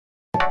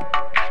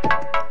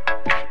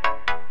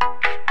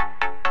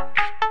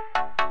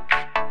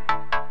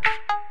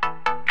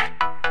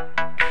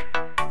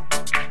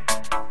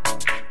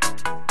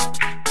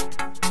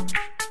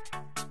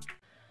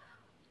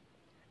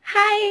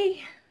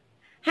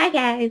Hi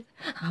guys.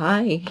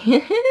 Hi.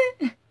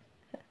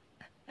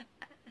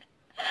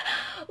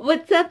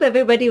 What's up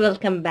everybody?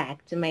 Welcome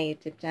back to my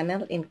YouTube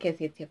channel. In case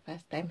it's your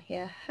first time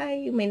here,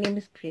 hi, my name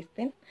is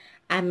Kristen.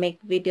 I make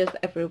videos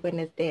every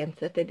Wednesday and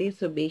Saturday,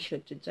 so be sure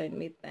to join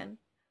me then.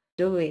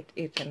 Do it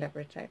each and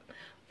every time.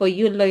 For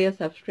you loyal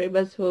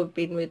subscribers who have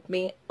been with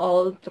me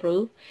all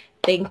through,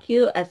 thank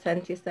you.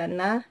 Asante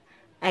sana.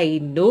 I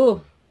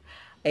know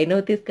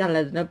this girl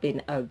has not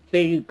been a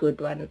very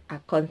good one, a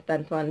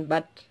constant one,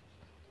 but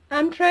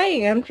I'm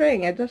trying.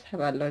 I just have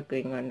a lot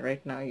going on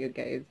right now, you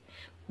guys.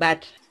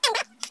 But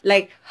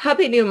like,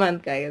 happy new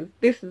month, guys.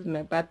 This is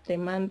my birthday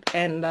month,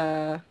 and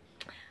I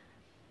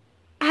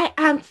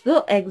am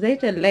so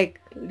excited. Like,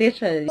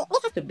 literally,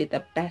 this to be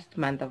the best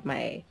month of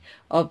the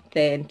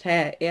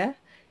entire year.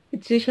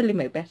 It's usually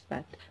my best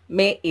month.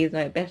 May is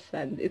my best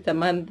month. It's a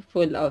month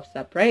full of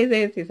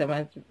surprises. It's a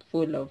month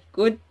full of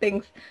good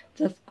things,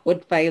 just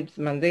good vibes,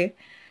 man.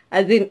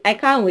 As in, I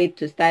can't wait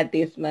to start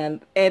this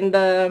month.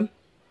 And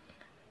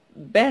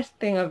best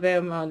thing of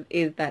them all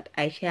is that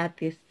I share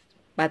this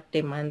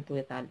birthday month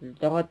with a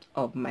lot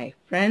of my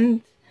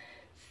friends.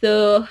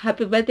 So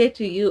happy birthday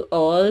to you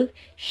all.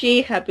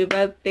 Happy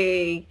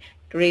birthday,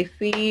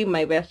 Gracie,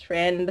 my best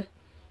friend.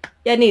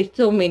 Yani,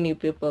 so many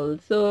people.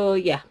 So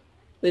yeah,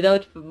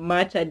 without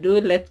much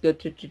ado, let's go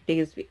to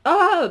today's video.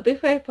 Oh,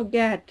 before I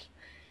forget,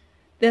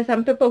 there's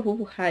some people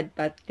who had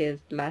birthdays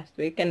last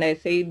week, and I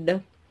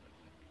said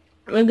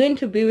we're going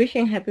to be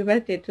wishing happy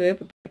birthday to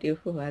everybody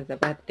who has a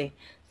birthday.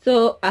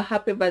 So a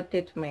happy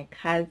birthday to my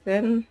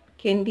cousin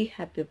Candy.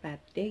 Happy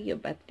birthday. Your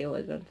birthday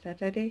was on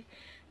Saturday.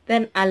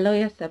 Then a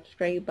loyal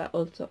subscriber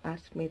also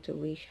asked me to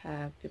wish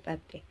her happy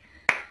birthday.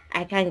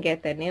 I can't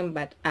get the name,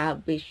 but I'll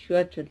be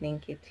sure to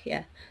link it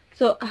here.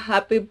 So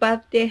happy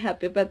birthday.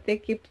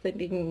 Keep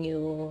sending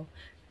you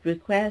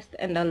requests,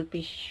 and I'll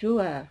be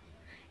sure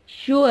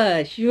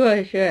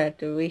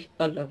to wish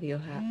all of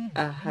you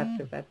a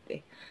happy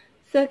birthday.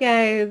 So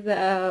guys,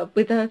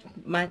 without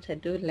much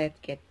ado, let's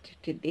get to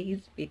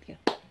today's video.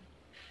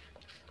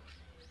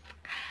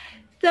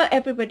 So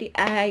everybody,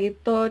 I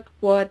thought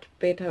what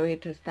better way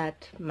to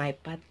start my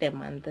birthday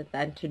month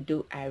than to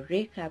do a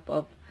recap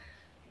of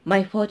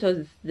my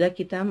photos za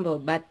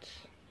kitambo, but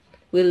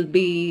we'll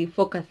be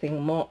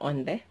focusing more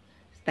on the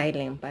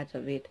styling part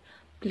of it.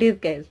 Please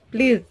guys,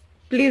 please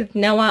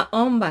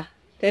nawaomba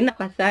tena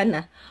kwa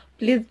sana,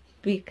 please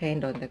be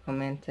kind on the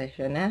comment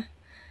section, eh?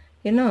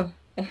 You know,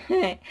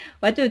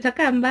 watu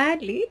utaka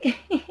mbali.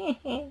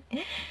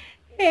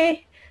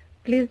 Hey,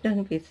 please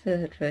don't be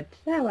so rude,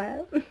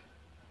 sawa?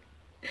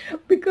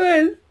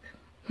 Because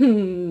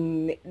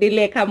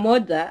dileka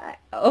moja.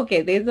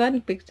 Okay, there's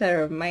one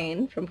picture of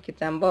mine from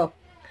kitambo.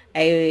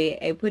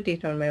 I put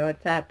it on my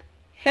WhatsApp.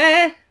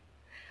 Hey,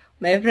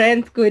 my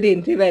friends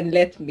couldn't even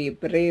let me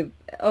breathe.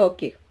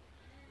 Okay.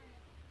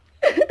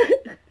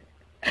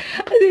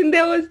 I think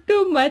there was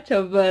too much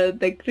of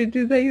the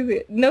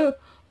criticizing. No,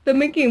 they're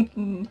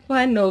making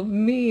fun of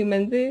me,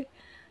 manze.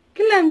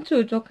 Kila mtu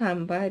hutoka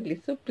mbali.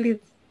 So please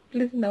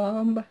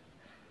nawaomba.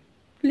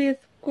 Please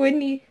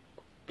kweni.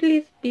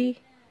 Please be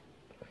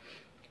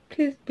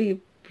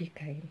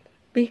kind.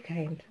 Be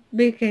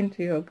kind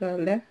to your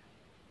girl, eh?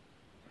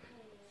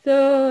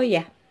 So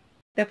yeah,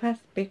 the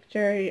first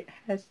picture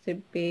has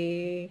to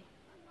be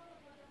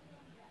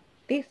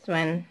this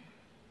one.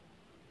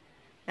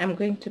 I'm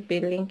going to be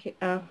linking,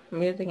 I'm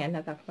using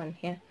another phone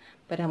here,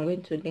 but I'm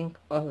going to link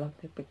all of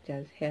the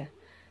pictures here.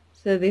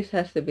 So this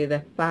has to be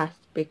the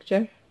first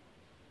picture.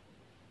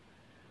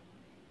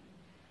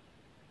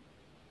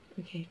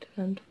 Okay, it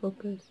can't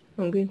focus.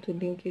 I'm going to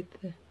link it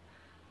there.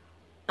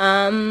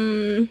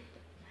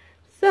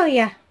 So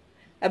yeah,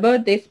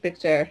 about this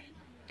picture,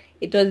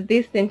 it was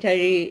this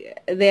century.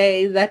 There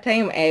is a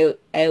time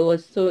I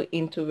was so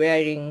into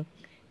wearing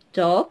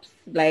tops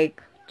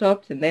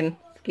and then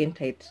skin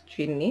tight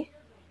trini.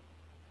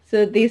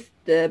 So this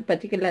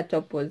particular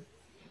top was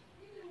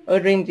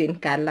orange in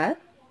color.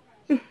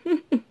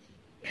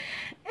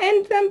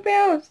 And some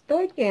pair of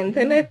stockings,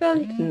 and I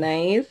felt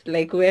nice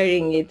like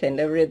wearing it and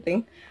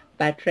everything.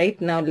 But right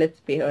now, let's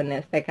be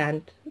honest, I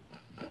can't.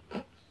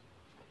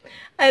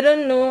 I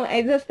don't know,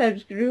 I just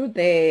outgrew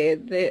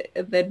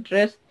the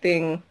dress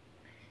thing,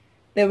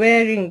 the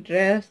wearing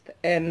dress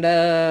and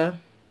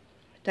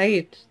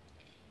tight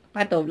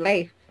part of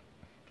life,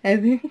 I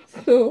think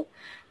so.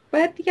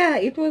 But yeah,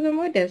 it was a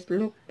modest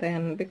look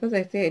then, because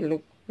I say I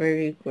look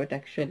very good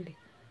actually.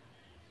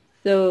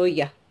 So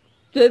yeah,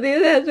 so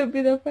this has to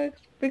be the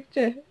first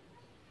picture.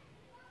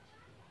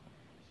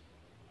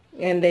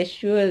 And the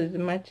shoes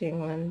matching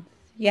ones.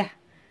 Yeah.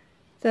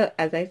 So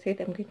as I said,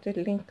 I'm going to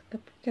link the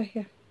picture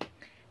here.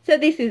 So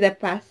this is the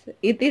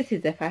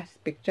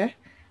first picture.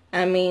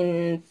 I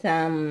mean,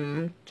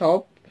 some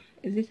top.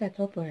 Is this a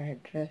top or a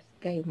dress?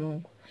 Guy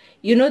Mungu.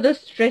 You know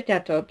those stretcher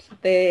tops,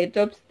 the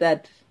tops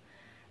that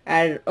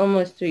are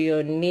almost to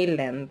your knee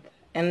length,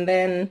 and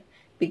then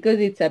because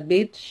it's a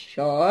bit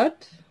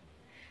short,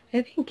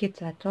 I think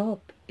it's a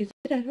top. Is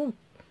it a top?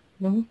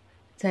 No,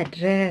 it's a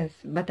dress,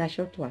 but a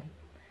short one.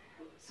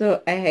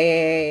 So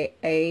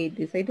I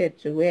decided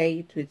to wear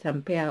it with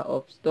some pair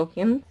of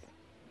stockings,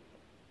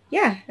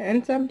 yeah,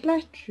 and some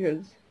flat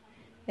shoes.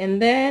 And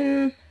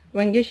then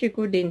Wangeshi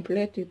couldn't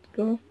let it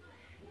go.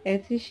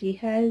 I see she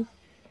has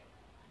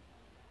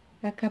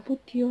a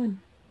kaputi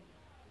on.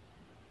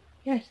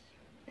 Yes.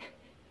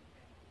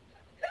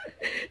 So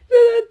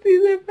that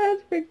is the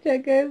first picture,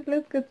 guys.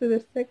 Let's go to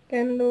the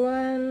second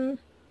one.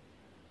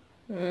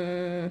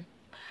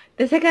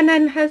 The second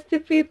one has to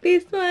be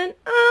this one.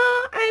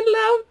 Oh, I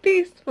love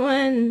this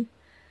one.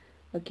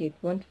 Okay, it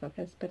won't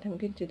focus, but I'm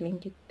going to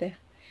link it there.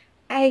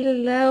 I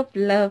love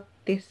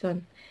this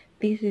one.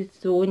 This is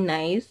so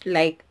nice.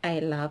 Like, I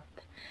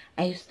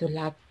used to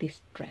love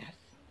this dress,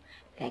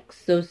 like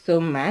so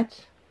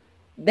much.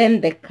 Then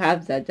the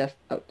curves are just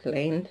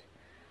outlined.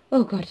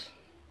 Oh god,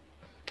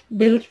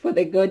 built for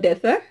the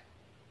goddess, huh?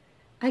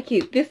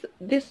 Okay,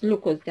 this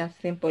look was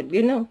just simple,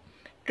 you know.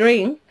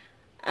 Drawing,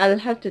 I'll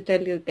have to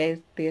tell you guys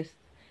this.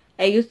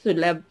 I used to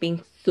love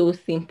being so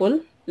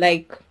simple.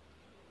 Like,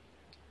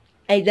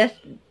 I just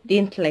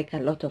didn't like a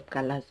lot of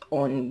colors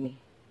on me.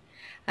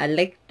 I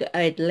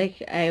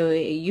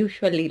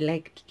usually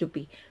liked to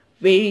be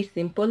very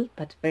simple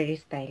but very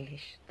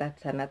stylish.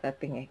 That's another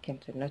thing I came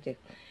to notice.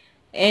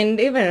 And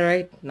even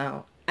right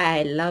now,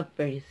 I love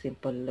very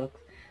simple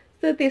looks.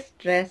 So this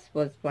dress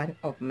was one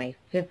of my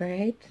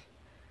favorites.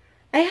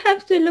 I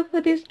have to look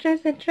for this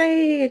dress and try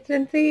it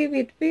and see if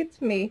it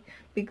fits me,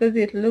 because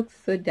it looks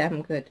so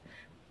damn good.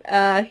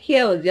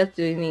 Here I was just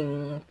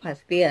doing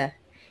first year.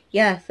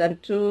 Yeah, some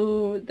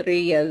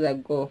 2-3 years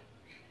ago.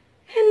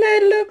 And I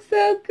look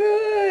so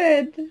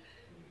good.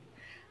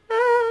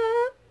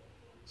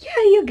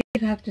 Yeah, you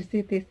guys have to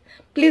see this.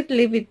 Please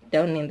leave it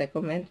down in the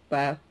comments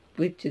bar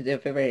which is your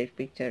favorite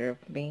picture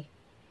of me.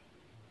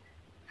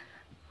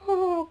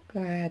 Oh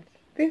god,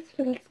 this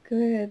feels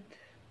good.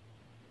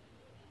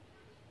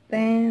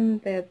 Then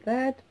the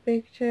third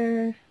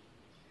picture.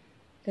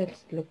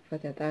 Let's look for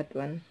the third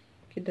one.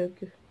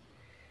 Kidoku.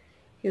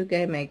 You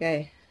guy, my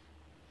guy.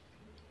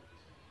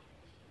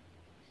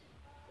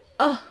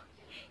 Oh,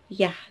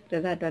 yeah,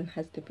 the third one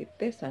has to be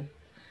this one.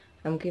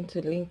 I'm going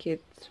to link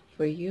it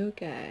for you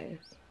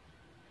guys.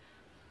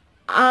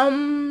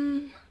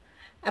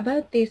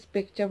 About this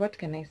picture, what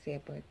can I say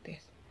about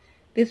this?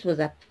 This was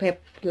a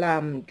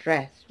peplum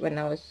dress when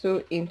I was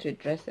so into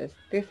dresses.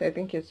 This, I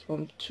think, is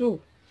from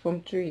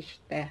 2-ish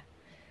there.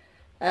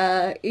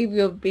 If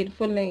you've been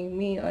following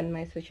me on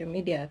my social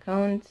media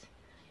accounts,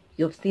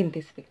 you've seen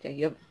this picture.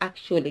 You've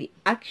actually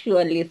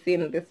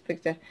seen this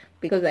picture,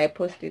 because I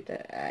posted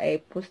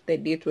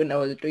it when I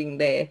was doing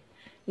the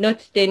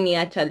not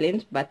 10-year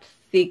challenge, but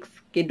 8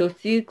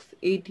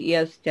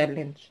 years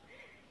challenge.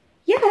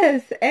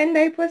 Yes, and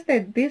I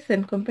posted this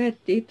and compared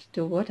it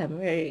to what I'm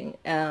wearing,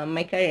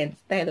 my current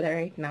style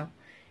right now.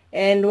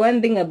 And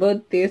one thing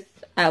about this,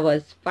 I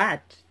was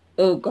fat.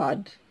 Oh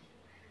god,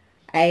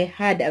 I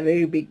had a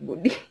very big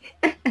booty.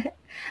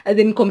 As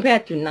in,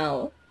 compared to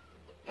now.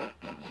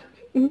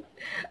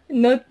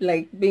 Not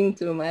like being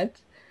too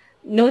much,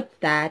 not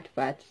that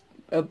fat,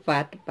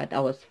 but I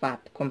was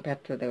fat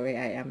compared to the way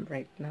I am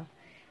right now.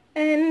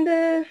 And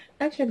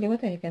actually,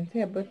 what I can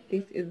say about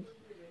this is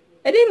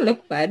I didn't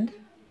look bad.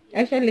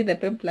 Actually, the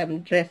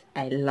peplum dress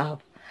I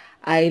loved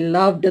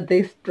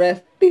this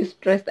dress. This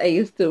dress I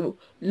used to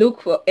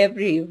look for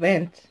every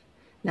event.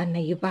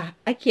 Nanaiba,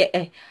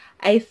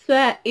 I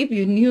swear, if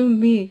you knew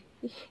me,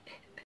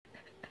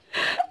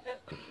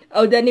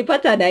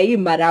 haujanipata na hii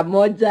mara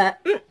moja.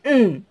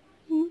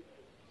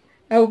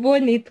 I've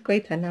worn it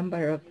quite a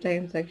number of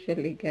times,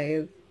 actually,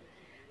 guys.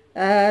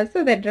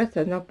 So the dress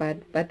was not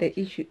bad, but the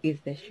issue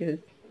is the shoes.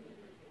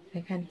 I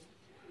can't.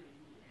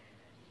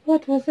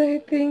 What was I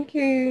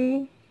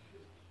thinking?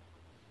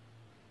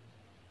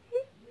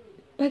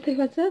 But they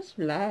were just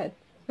flat.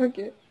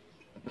 Okay.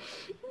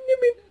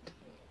 Maybe not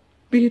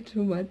be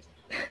too much.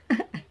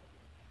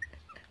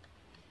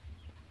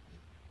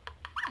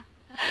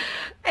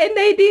 And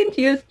I didn't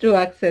use to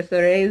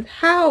accessorize.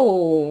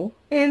 How?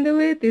 And the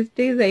way these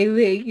days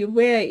you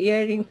wear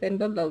earrings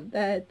and all of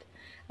that.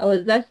 I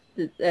was just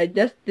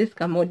this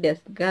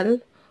commodious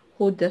girl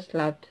who just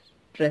loved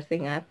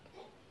dressing up,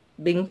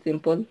 being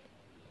simple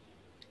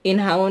in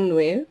her own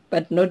way,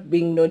 but not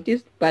being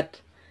noticed.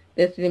 But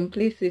the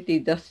simplicity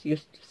just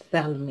used to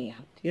sell me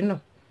out, you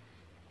know.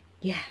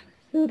 Yeah,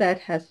 so that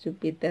has to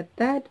be the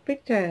third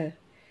picture.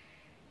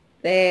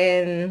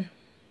 Then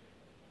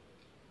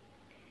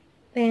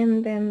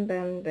you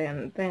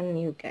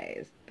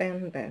guys,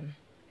 then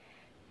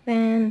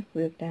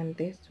we've done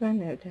this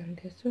one,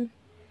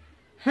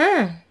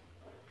 huh?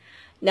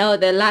 Now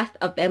the last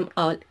of them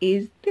all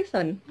is this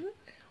one.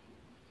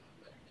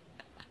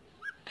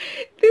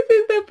 This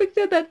is the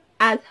picture that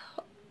has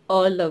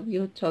all of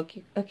you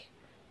talking. Okay,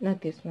 not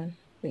this one,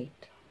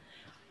 wait.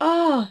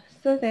 Oh,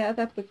 so the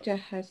other picture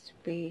has to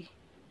be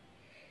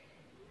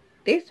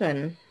this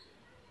one.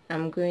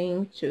 I'm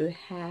going to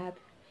have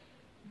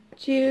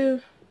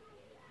to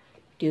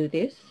do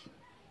this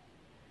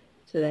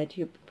so that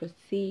you people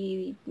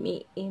see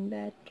me in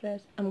that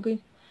dress. I'm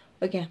going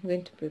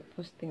to be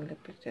posting the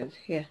pictures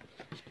here.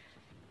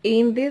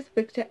 In this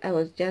picture, I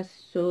was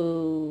just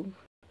so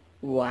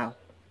wow.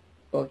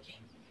 Okay,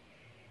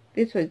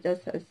 this was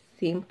just a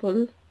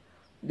simple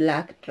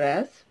black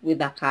dress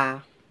with a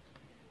car.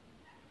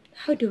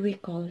 How do we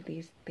call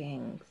these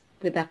things?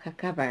 With a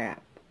cover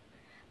up.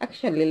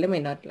 Actually, let me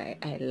not lie.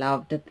 I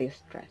loved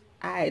this dress.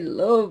 I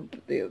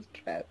loved this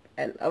dress.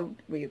 I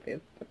loved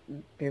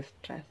this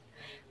dress.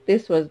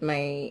 This was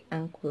my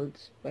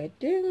uncle's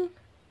wedding,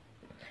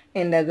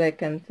 and as I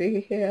can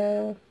see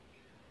here,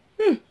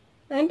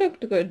 I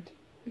looked good.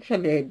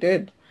 Actually, I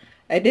did.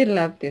 I did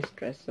love this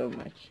dress so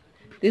much.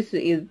 This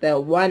is the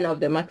one of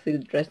the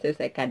maxi dresses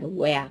I can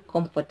wear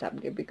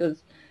comfortably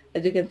because,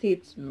 as you can see,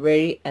 it's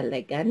very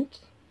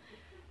elegant.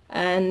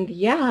 And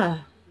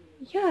yeah,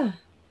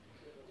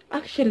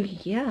 actually,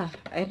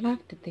 I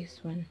loved this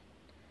one.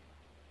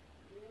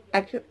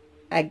 Actually,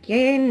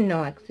 again,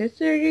 no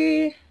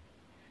accessory,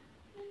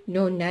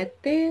 no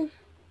nothing.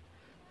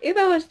 If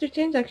I was to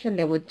change,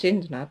 actually, I would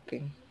change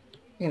nothing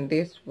in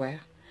this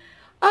wear.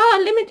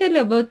 Oh, let me tell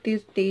you about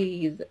these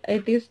days.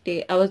 This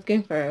day, I was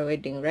going for a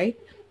wedding, right?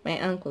 My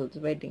uncle's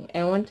wedding.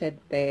 I wanted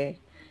the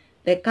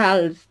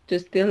curls to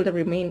still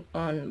remain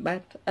on,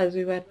 but as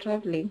we were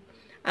traveling,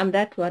 I'm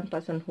that one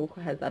person who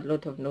has a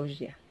lot of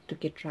nausea to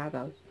get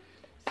travel.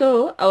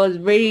 So I was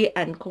very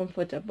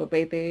uncomfortable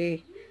by the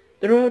way.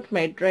 Throughout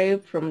my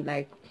drive from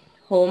like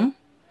home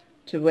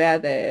to where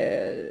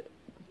the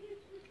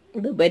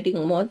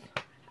wedding was,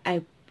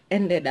 I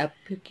ended up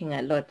puking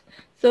a lot.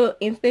 So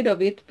instead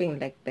of it being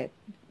like the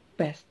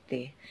best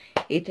day,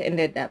 it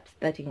ended up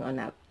starting on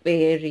a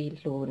very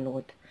low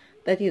note.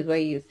 That is why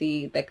you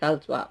see the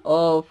curls were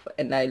off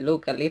and I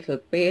look a little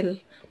pale.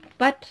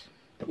 But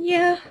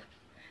yeah,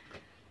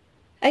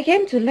 I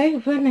came to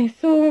life when I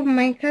saw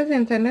my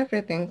cousins and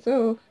everything,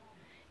 so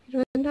it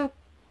was not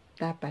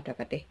that bad of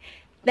a day.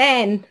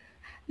 Then,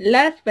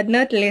 last but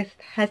not least,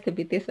 has to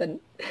be this one.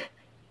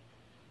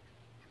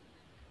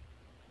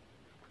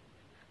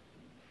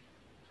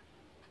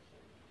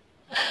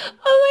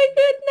 Oh my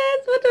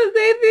goodness, what was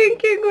I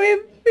thinking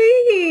with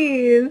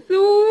this?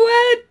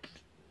 What?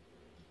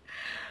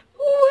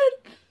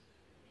 What?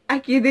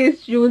 Aki,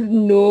 these shoes,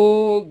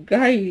 no,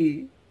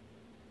 guy.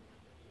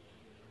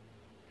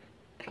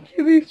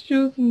 Aki, these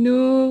shoes,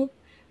 no.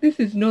 This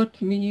is not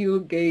me,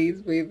 you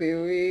guys, by the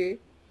way.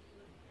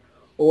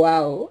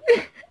 Wow.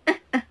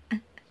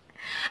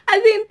 I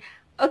mean,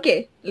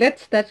 okay,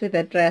 let's start with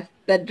the dress.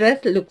 The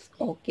dress looks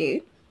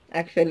okay,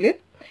 actually.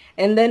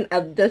 And then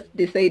I've just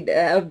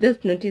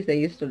noticed I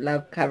used to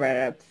love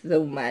cover-ups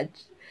so much.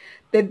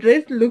 The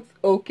dress looks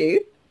okay.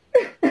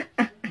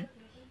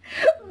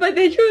 But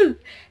the shoes,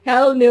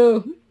 hell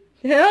no.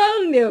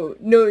 Hell no.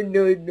 No,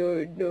 no,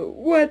 no, no.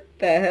 What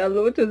the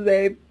hell? What was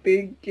I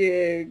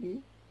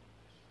thinking?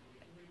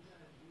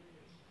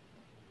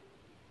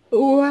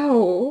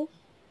 Wow.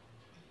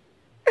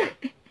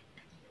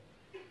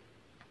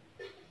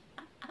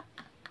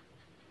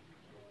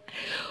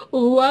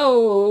 Wow.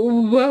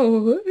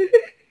 Wow.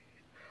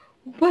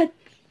 What?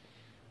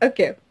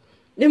 Okay.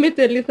 Let me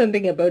tell you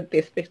something about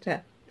this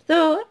picture.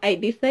 So I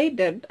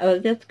decided I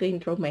was just going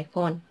through my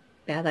phone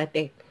the other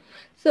day.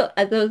 So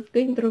as I was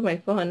going through my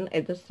phone,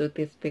 I just saw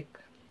this pic.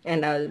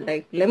 And I was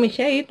like, let me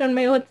share it on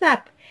my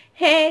WhatsApp.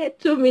 Hey,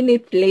 2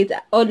 minutes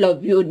later, all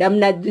of you,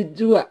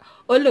 Namnadzijua,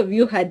 all of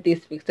you had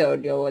this picture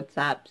on your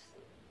WhatsApps.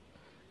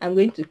 I'm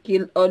going to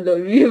kill all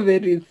of you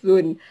very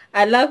soon.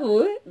 I love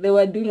they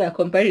were doing a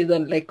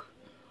comparison like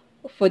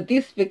for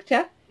this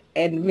picture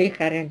and me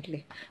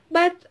currently.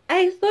 But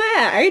I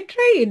swear, I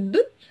tried.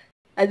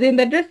 As in,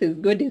 the dress is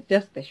good, it's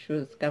just the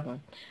shoes. Come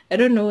on. I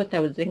don't know what I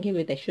was thinking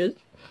with the shoes.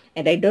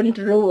 And I don't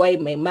know why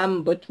my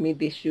mom bought me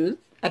these shoes.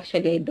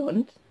 Actually, I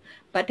don't.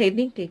 But I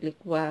think they look,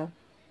 wow.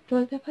 It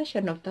was the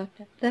fashion of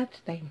that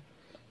time.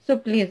 So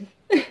please,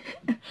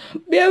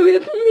 bear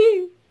with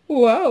me.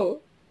 Wow.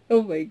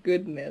 Oh my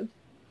goodness.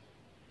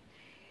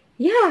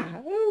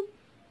 Yeah.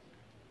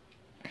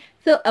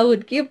 So I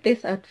would give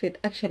this outfit,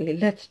 actually,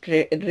 let's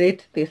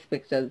rate these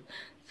pictures.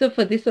 So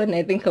for this one,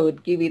 I think I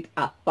would give it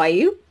a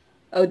 5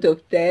 out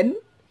of 10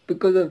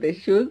 because of the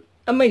shoes.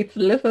 I mean, it's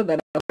lesser than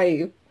a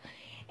 5.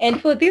 And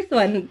for this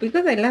one,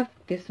 because I love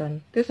this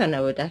one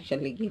I would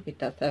actually give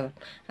it a 7.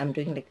 I'm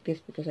doing like this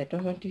because I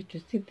don't want you to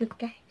see this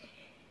guy.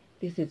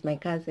 This is my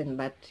cousin,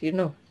 but you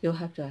know, you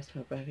have to ask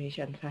for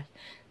permission first.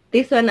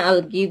 This one,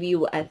 I'll give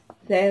you a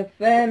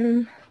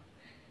 7.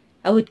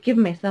 I would give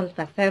myself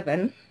a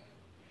 7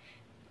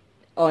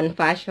 on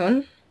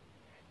fashion.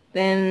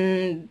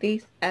 Then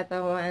this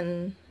other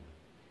one,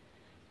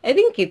 I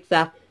think it's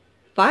a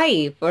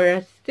 5 or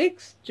a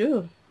 6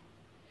 too.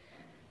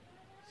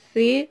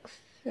 6.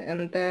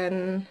 And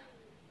then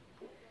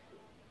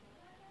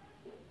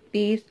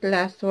this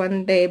last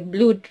one, the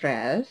blue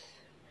dress,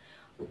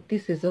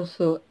 this is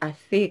also a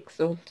 6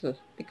 also,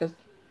 because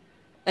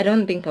I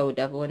don't think I would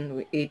have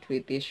worn it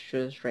with these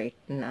shoes right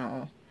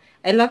now.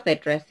 I love the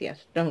dress,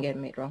 yes, don't get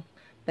me wrong,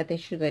 but the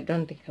shoes, I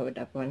don't think I would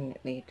have worn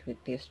it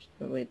with this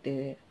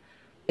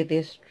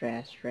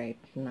dress right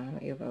now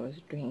if I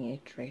was doing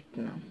it right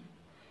now.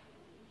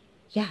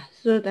 Yeah,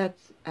 so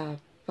that's a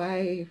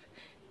 5.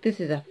 This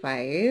is a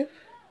 5.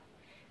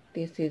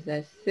 This is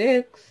a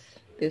 6.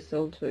 This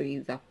also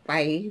is a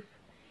 5.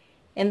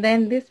 And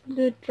then this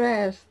blue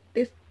dress,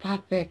 this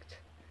perfect.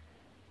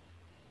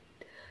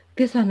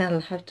 This one I'll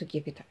have to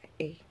give it an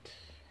 8.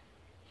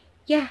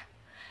 Yeah.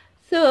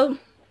 So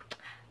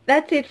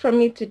that's it from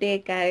me today,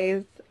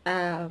 guys.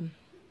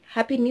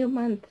 Happy new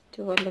month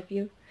to all of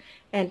you,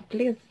 and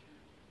please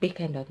be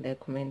kind on the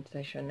comment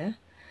section.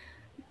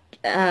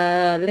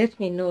 Let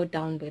me know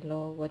down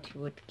below what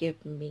you would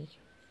give me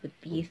for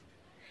these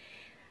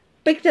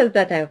pictures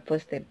that I've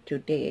posted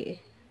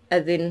today,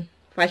 as in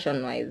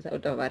fashion wise.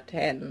 Out of a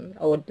 10,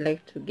 I would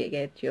like to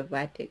get your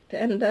verdict,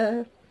 and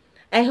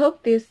I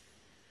hope this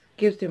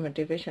gives you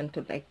motivation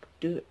to like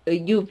do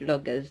you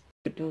vloggers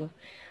to do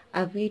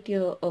a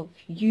video of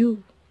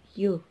you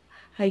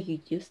how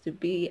you used to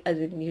be, as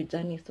in your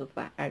journey so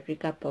far, a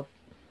recap of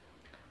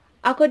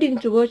according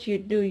to what you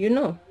do, you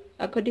know.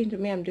 According to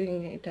me, I'm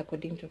doing it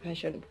according to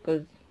fashion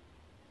because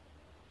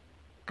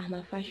I'm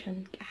a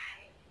fashion guy.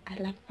 I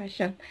love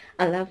fashion.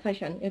 I love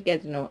fashion. You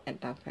guys know I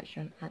love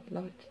fashion a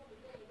lot.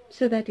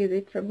 So that is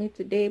it from me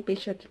today. Be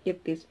sure to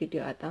give this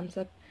video a thumbs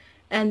up,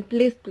 and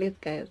please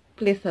guys,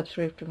 please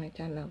subscribe to my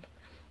channel,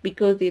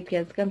 because it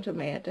has come to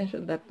my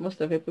attention that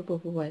most of the people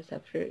who are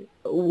subscribed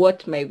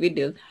watch my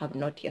videos have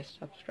not yet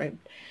subscribed.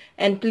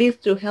 And please,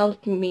 to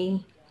help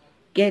me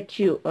get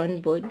you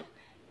on board,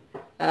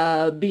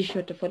 be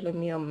sure to follow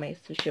me on my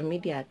social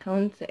media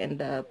accounts,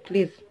 and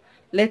please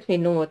let me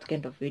know what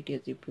kind of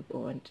videos you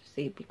people want to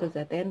see, because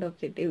at the end of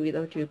the day,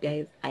 without you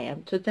guys, I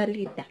am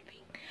totally nothing.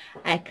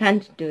 I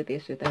can't do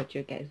this without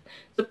you guys.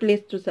 So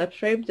please, to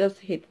subscribe, just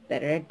hit the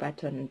red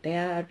button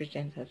there, reach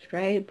and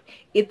subscribe.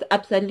 It's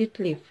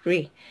absolutely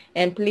free.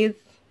 And please,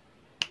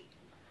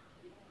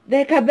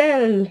 the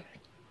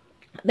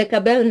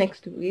bell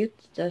next to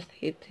it, just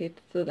hit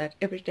it, so that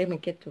every time I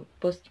get to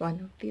post one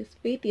of these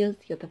videos,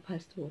 you're the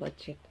first to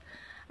watch it.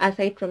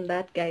 Aside from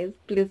that, guys,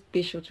 please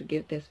be sure to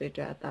give this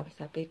video a thumbs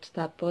up. It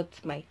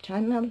supports my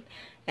channel,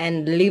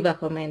 and leave a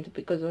comment,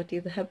 because what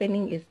is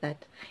happening is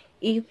that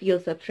if you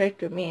subscribe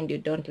to me and you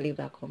don't leave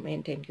a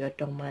comment and you're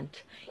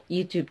dormant,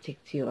 YouTube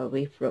takes you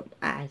away from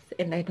us,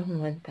 and I don't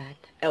want that.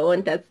 I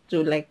want us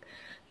to, like,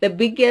 the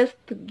biggest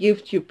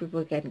gift you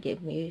people can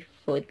give me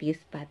for this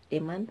birthday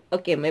month,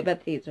 okay, my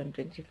birthday is on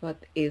 24th,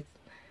 is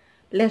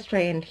let's try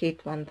and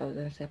hit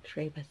 1,000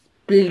 subscribers,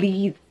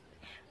 please.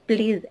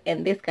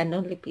 And this can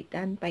only be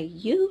done by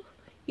you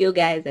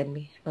guys and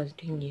me. I was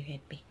doing you and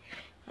me.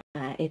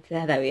 It's the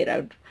other way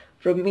around,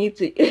 from me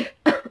to you.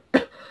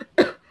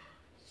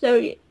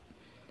 Sorry.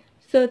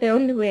 So the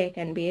only way I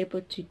can be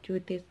able to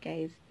do this,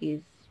 guys, is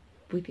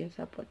with your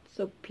support.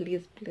 So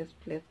please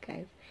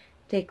guys,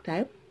 take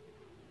time,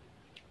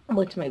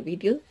 watch my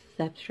videos,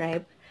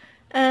 subscribe,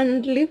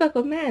 and leave a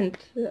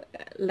comment.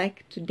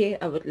 Like today,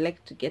 I would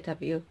like to get a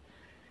view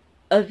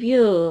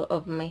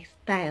of my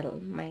style,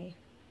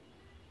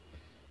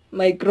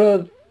 my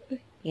growth.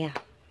 Yeah.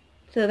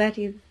 So that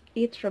is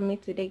it from me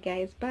today,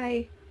 guys.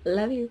 Bye.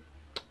 Love you.